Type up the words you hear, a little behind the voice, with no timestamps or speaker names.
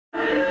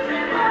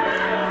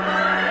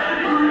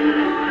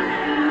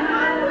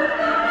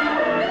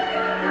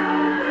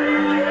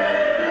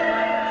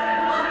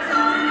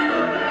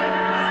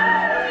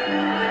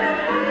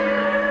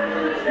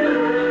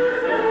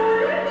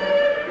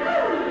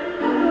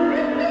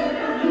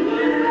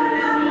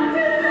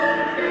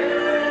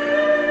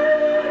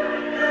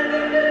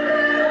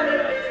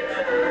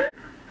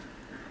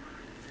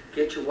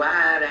Get your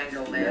wide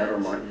angle lens. Never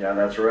mind. Yeah,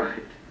 that's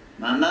right.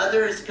 My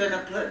mother is going to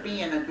put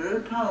me in a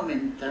group home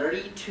in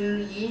 32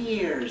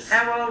 years.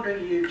 How old are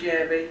you,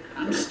 Jebby?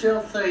 I'm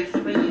still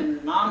 33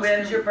 and Mom's...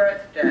 When's your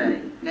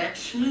birthday?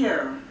 Next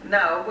year.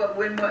 No, but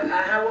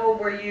how old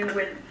were you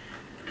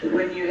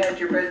when you had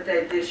your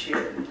birthday this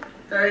year?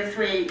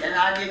 33, and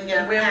I didn't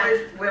get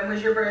a When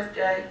was your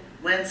birthday?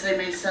 Wednesday,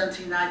 May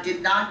 17th. I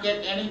did not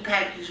get any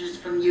packages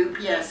from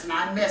UPS, and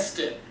I missed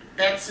it.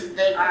 Betsy,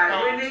 they All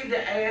right, we need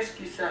to ask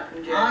you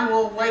something, Jebby. I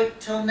will wait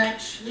till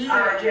next year. All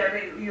right,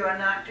 Jebby, you are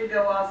not to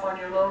go off on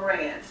your little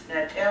rants.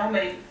 Now tell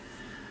me,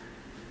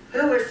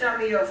 who are some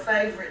of your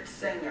favorite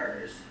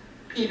singers?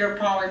 Peter,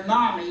 Paul, and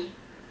Mommy.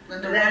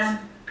 Linda Ron,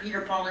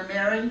 Peter, Paul, and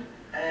Mary.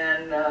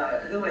 And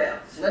who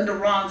else? Linda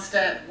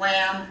Ronstadt,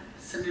 Wham,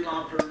 Cyndi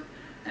Lauper,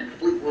 and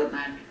Fleetwood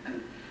Mac,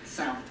 and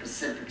South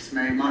Pacific's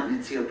Mary Martin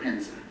and Theo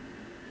Penza.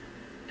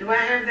 Do I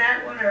have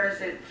that one, or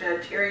is it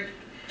Terry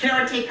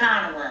T.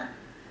 Conaway.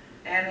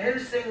 And who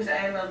sings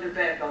Emil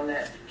DeBeck on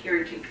that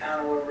Terry T.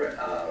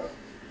 Conaway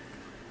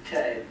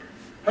tape?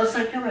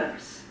 Jose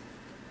Carreras.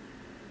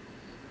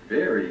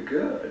 Very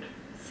good.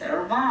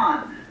 Sarah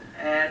Vaughan.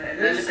 And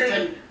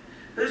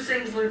who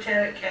sings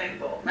Lieutenant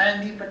Cable?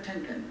 Mandy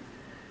Patinkin.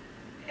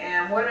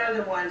 And what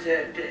other ones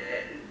that, did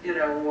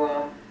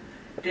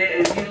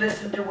you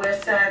listen to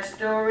West Side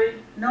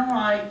Story? No,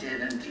 I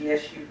didn't.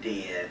 Yes, you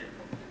did.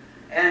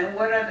 And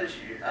what others?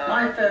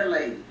 My Fair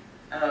Lady.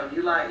 Oh,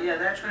 you like, yeah,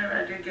 that's right,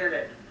 I did get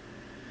it.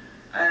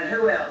 And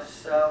who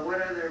else?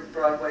 What other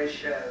Broadway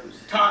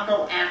shows?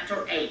 Taco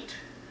After 8.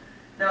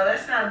 No,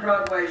 that's not a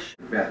Broadway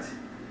show. Betsy.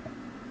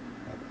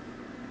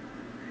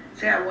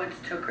 See, I once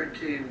took her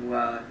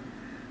to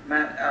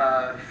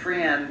my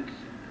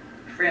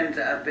friends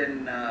up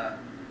in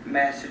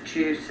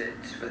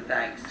Massachusetts for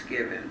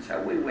Thanksgiving.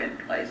 So we went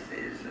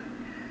places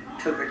and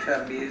took her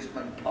to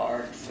amusement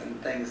parks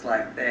and things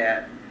like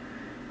that.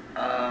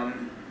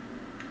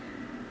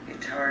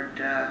 It's hard,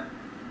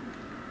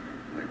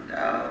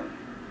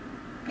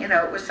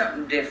 it was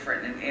something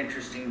different and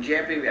interesting.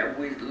 Jebby,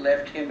 we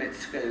left him at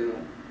school,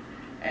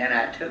 and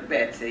I took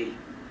Betsy,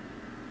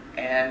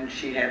 and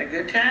she had a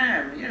good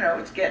time.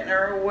 It's getting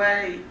her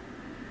away.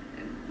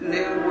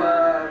 New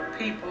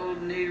people,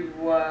 new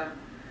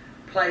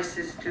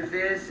places to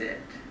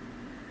visit.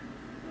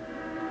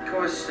 Of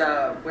course,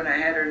 when I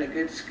had her in a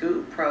good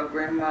school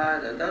program,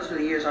 those were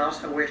the years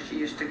also where she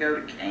used to go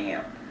to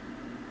camp.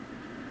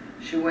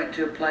 She went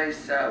to a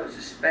place, it was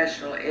a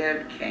special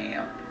ed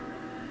camp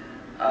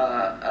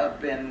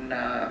up in,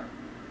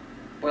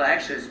 well,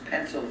 actually it was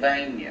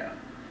Pennsylvania.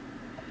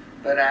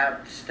 But I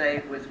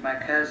stayed with my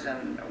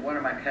cousin, one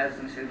of my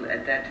cousins who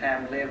at that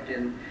time lived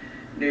in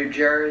New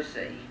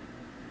Jersey.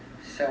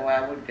 So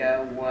I would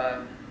go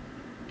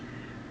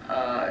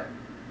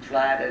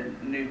fly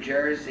to New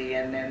Jersey,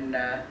 and then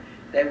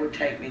they would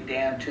take me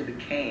down to the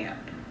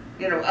camp.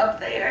 Up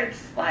there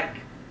it's like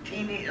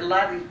teeny, a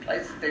lot of these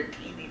places, they're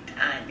teeny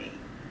tiny.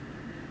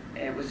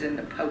 It was in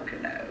the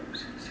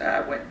Poconos, so I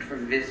went for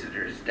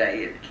Visitor's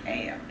Day at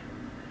camp.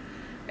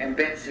 And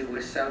Betsy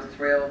was so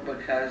thrilled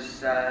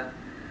because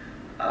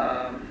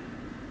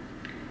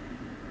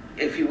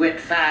if you went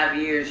 5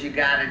 years, you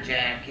got a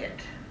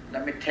jacket.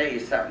 Let me tell you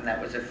something,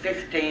 that was a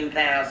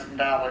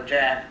 $15,000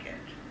 jacket.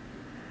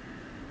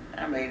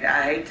 I mean,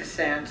 I hate to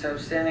sound so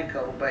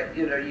cynical, but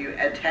you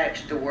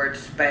attach the word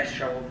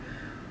special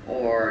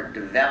or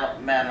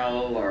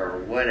developmental or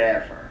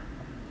whatever.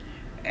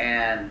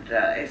 And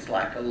it's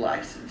like a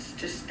license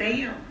to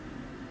steal.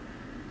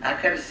 I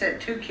could have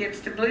sent 2 kids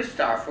to Blue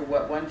Star for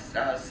what one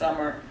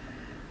summer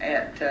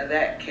at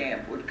that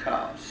camp would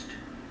cost.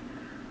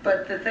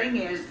 But the thing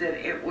is that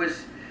it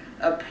was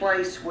a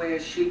place where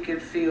she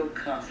could feel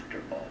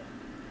comfortable.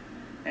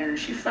 And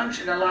she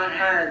functioned a lot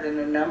higher than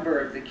a number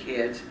of the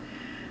kids.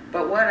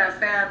 But what I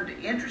found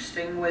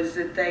interesting was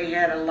that they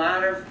had a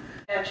lot of...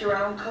 Got your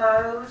own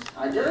clothes?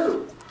 I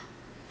do.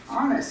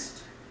 Honest.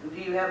 Do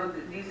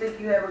you think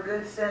you have a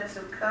good sense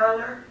of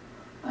color?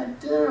 I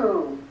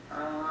do.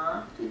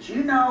 Did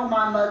you know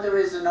my mother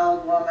is an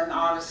old woman,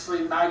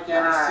 honestly, Mike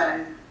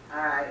Edison?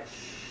 All right.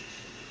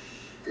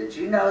 Did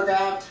you know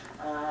that?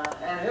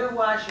 And who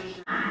washes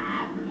your...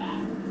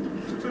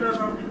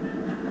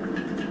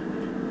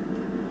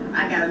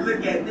 I gotta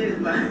look at this,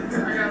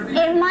 man.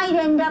 It might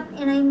end up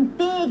in a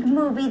big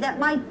movie that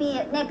might be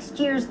at next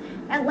year's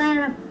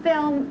Atlanta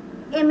Film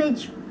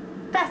Image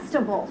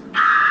Festival.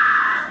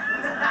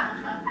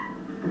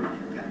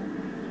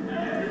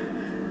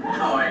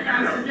 Oh, I ain't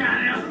got no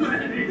goddamn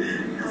money.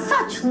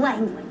 Such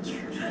language.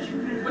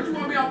 What, you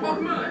want to be on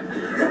Pokemon?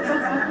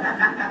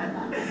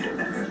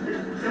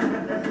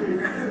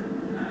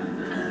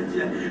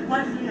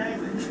 What's the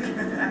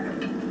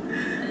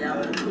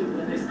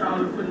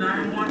 $50 for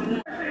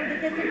 911.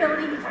 The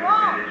disability was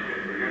wrong,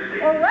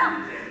 or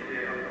else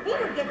he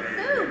would get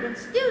sued and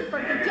stewed for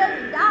 $1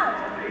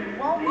 gajillion.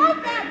 Won't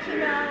like that, you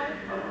know.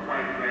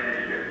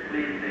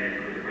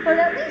 But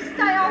at least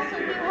I also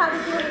knew how to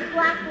deal with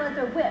black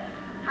leather whip.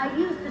 I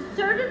used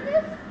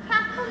assertiveness,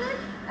 tactfulness,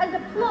 and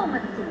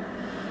diplomacy.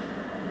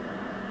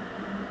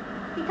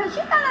 Because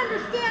you gotta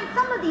understand,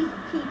 some of these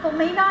people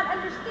may not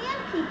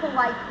understand people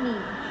like me.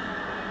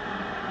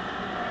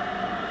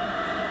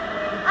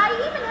 I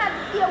even had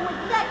to deal with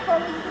net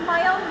bullies in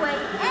my own way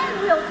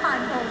and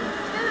real-time bullies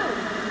too.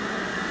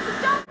 But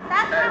don't,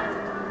 that's how.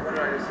 What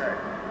did I just say?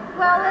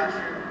 Well,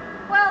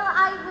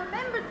 I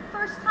remember the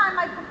first time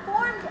I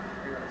performed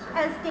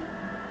as the.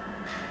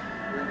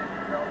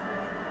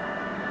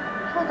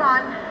 Hold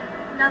on,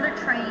 another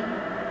train.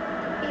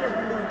 Can't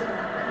believe this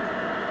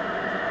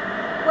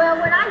happened. Well,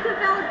 when I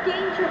developed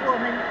Danger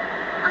Woman,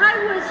 I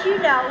was, you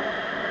know,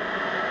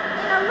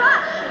 in a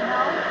rush, you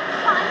know,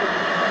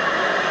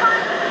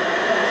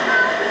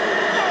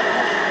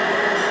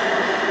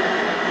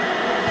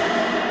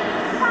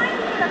 trying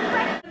to get a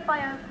credit by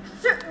a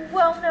certain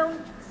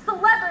well-known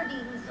celebrity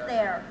who's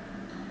there.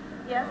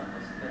 Yes?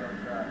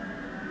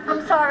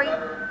 I'm sorry. Do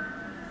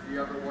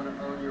you ever want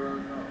to own your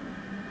own home?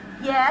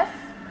 Yes.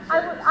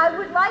 I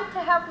would like to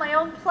have my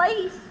own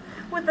place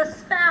with a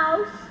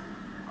spouse,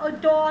 a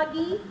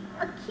doggy,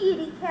 a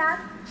kitty cat,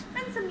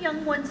 and some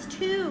young ones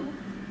too.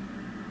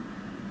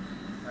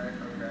 Okay.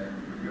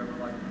 Would you ever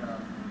like to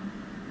have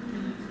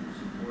means of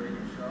supporting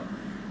yourself?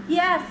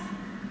 Yes,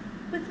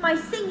 with my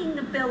singing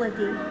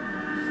ability.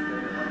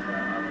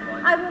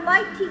 I would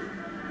like to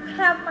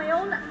have my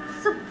own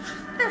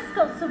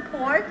fiscal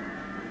support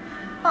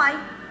by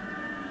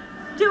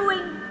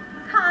doing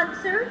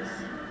concerts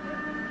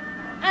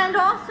and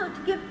also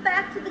to give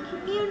back to the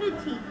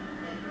community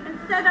and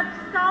set up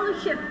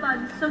scholarship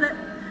funds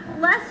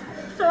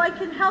so I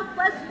can help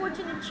less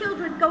fortunate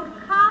children go to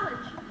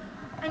college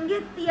and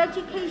get the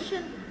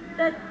education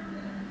that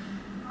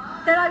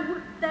I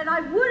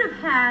would have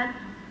had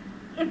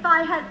if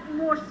I had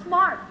more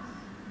smarts,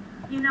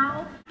 you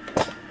know?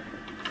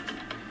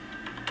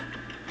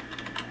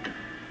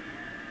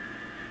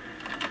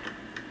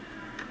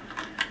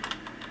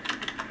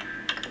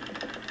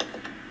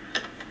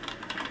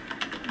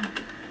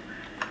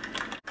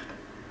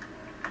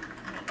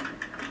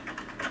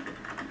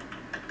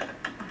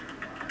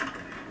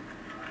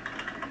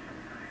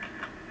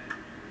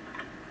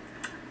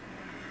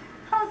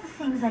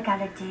 Things I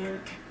gotta do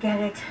to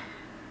get it.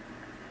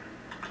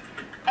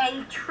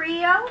 A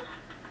trio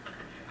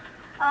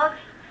of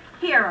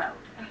heroes.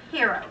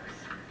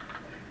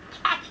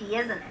 Catchy,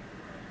 isn't it?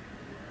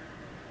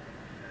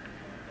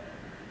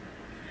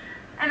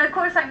 And of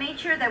course I made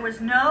sure there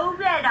was no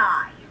red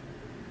eye.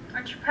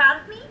 Aren't you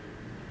proud of me?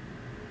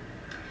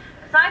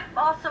 Because I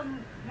also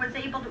was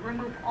able to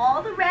remove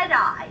all the red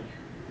eye.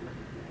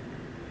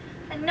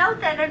 And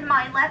note that in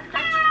my left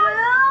patch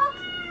quilt.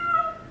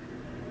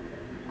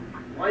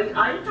 Are you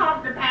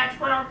talking to Patch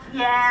Quilt?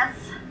 Yes.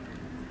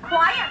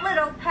 Quiet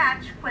little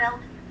patch quilt.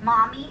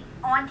 Mommy,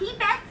 Auntie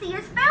Betsy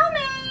is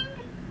filming.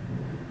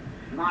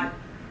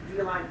 Do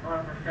you like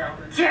Barbara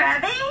Feldon?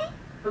 Jebby?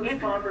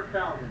 Who's Barbara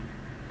Feldon?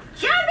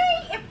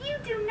 Jebby, if you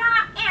do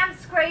not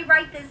answer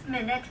right this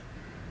minute,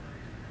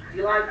 Do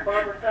you like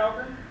Barbara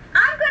Feldon?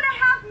 I'm gonna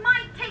have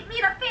Mike take me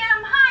to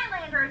Phantom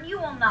Highlander and you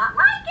will not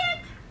like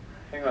it.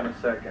 Hang on a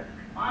second.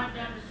 I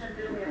never said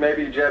that.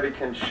 Maybe Jebby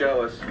can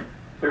show us.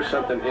 Here's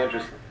something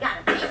interesting.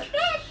 Gotta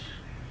fish.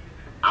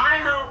 I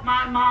hope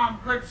my mom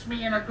puts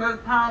me in a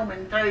group home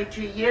in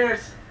 32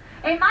 years.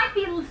 It might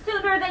be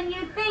sooner than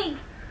you think.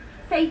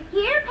 Say,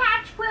 here,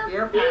 Patch Quilt.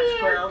 Here, Patch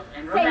Quilt.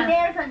 And Say, remember,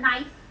 there's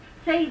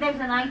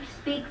a nice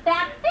big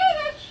fat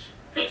fish.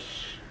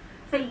 fish.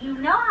 Say, you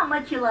know how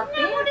much you love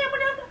fish.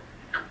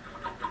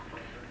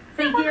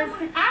 Say, dear,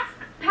 ask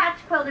Patch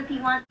Quilt if he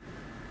wants.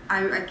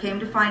 I came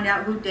to find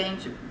out who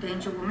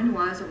Danger Woman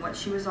was and what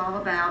she was all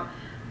about,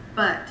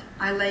 but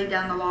I laid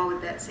down the law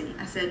with Betsy.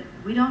 I said,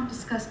 we don't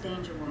discuss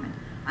Danger Woman.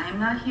 I am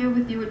not here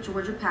with you at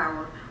Georgia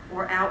Power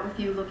or out with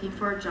you looking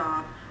for a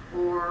job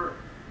or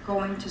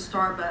going to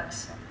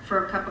Starbucks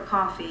for a cup of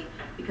coffee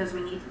because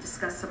we need to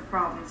discuss some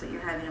problems that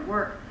you're having at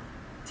work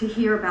to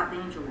hear about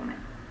Danger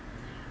Woman.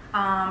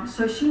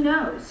 So she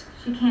knows.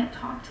 She can't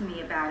talk to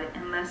me about it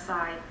unless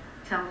I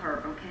tell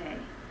her, okay.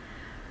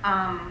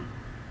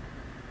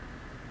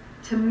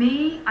 To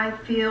me, I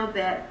feel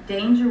that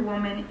Danger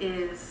Woman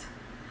is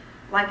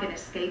like an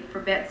escape for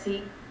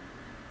Betsy,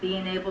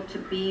 being able to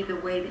be the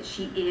way that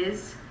she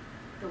is,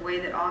 the way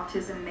that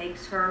autism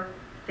makes her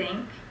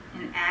think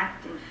and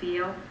act and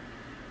feel,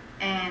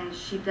 and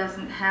she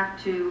doesn't have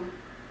to,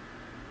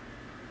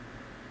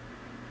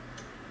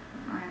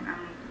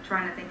 I'm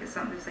trying to think of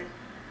something to say,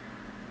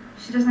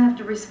 she doesn't have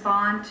to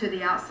respond to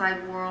the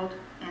outside world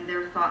and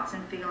their thoughts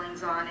and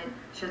feelings on it.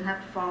 She doesn't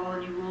have to follow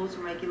any rules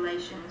and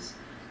regulations.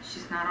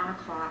 She's not on a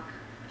clock.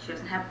 She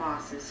doesn't have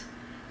bosses.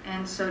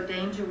 And so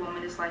Danger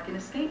Woman is like an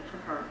escape for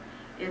her.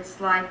 It's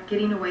like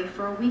getting away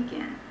for a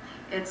weekend.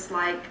 It's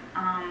like